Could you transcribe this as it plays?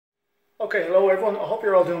Okay, hello everyone, I hope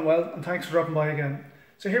you're all doing well and thanks for dropping by again.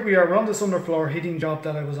 So here we are, we're on this underfloor heating job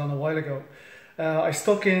that I was on a while ago. I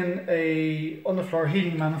stuck in a underfloor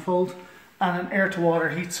heating manifold and an air to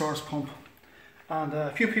water heat source pump. And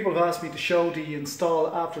a few people have asked me to show the install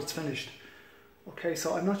after it's finished. Okay,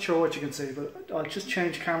 so I'm not sure what you can see, but I'll just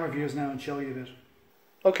change camera views now and show you a bit.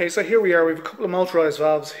 Okay, so here we are, we have a couple of motorized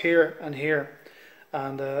valves here and here.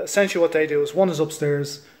 And essentially what they do is one is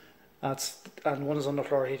upstairs, and one is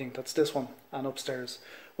underfloor heating, that's this one, and upstairs.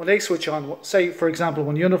 When they switch on, say for example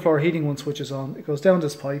when the underfloor heating one switches on, it goes down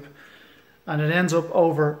this pipe and it ends up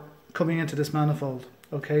over coming into this manifold.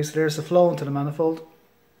 Okay, so there's the flow into the manifold.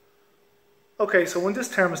 Okay, so when this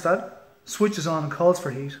thermostat switches on and calls for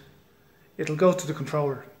heat, it'll go to the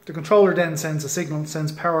controller. The controller then sends a signal,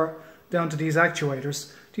 sends power down to these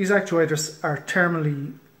actuators. These actuators are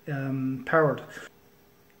thermally powered.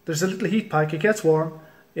 There's a little heat pack, it gets warm,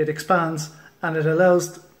 it expands and it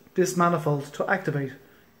allows this manifold to activate.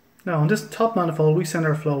 Now on this top manifold we send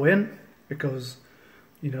our flow in, it goes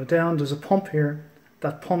down, there's a pump here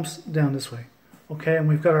that pumps down this way. Okay, and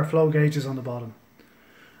we've got our flow gauges on the bottom.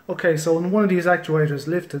 Okay, so when one of these actuators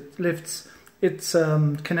lifts, it's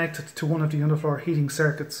connected to one of the underfloor heating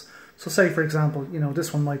circuits. So say for example,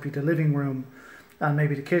 this one might be the living room and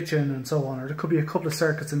maybe the kitchen and so on, or there could be a couple of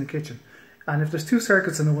circuits in the kitchen. And if there's two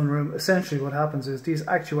circuits in the one room, essentially what happens is these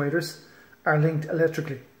actuators are linked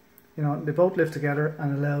electrically. They both lift together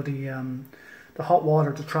and allow the hot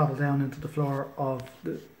water to travel down into the floor of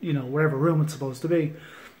the, wherever room it's supposed to be.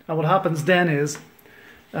 And what happens then is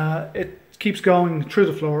it keeps going through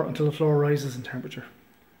the floor until the floor rises in temperature.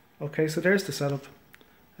 Okay, so there's the setup.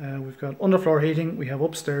 We've got underfloor heating, we have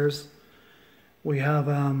upstairs, we have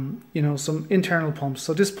some internal pumps.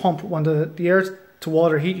 So this pump, when the air to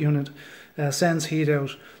water heat unit sends heat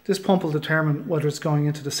out, this pump will determine whether it's going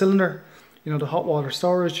into the cylinder, the hot water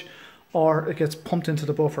storage, or it gets pumped into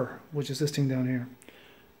the buffer, which is this thing down here.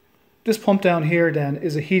 This pump down here then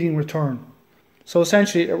is a heating return. So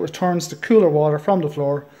essentially it returns the cooler water from the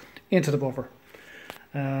floor into the buffer.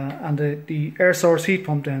 And the air source heat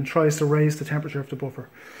pump then tries to raise the temperature of the buffer.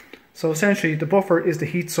 So essentially the buffer is the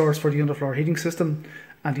heat source for the underfloor heating system,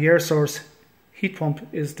 and the air source heat pump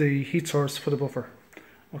is the heat source for the buffer.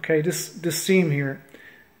 Okay, this seam here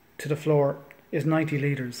to the floor is 90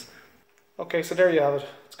 litres. Okay, so there you have it.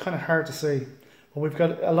 It's kind of hard to see, but we've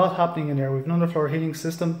got a lot happening in there. We've an underfloor heating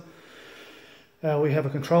system, we have a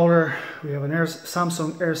controller, we have an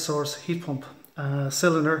Samsung air source heat pump,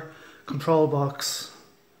 cylinder, control box,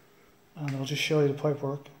 and I'll just show you the pipe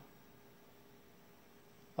work.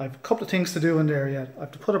 I have a couple of things to do in there yet. I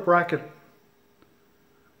have to put a bracket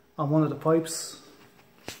on one of the pipes.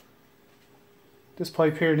 This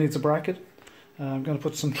pipe here needs a bracket. I'm going to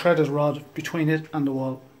put some threaded rod between it and the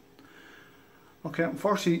wall. Okay,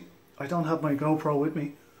 unfortunately I don't have my GoPro with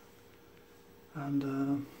me,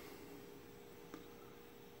 and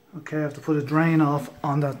okay, I have to put a drain off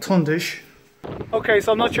on that ton dish. Okay,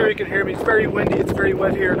 so I'm not sure you can hear me, it's very windy, it's very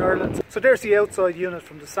wet here in Ireland. So there's the outside unit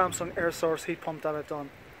from the Samsung air source heat pump that I've done.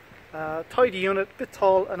 Tidy unit, a bit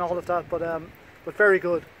tall and all of that, but very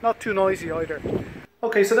good, not too noisy either.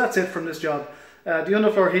 Okay, so that's it from this job. The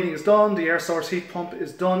underfloor heating is done, the air source heat pump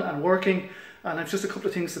is done and working, and I've just a couple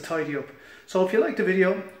of things to tidy up. So if you liked the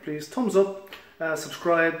video, please thumbs up,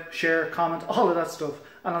 subscribe, share, comment, all of that stuff,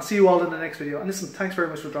 and I'll see you all in the next video. And listen, thanks very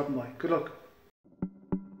much for dropping by. Good luck.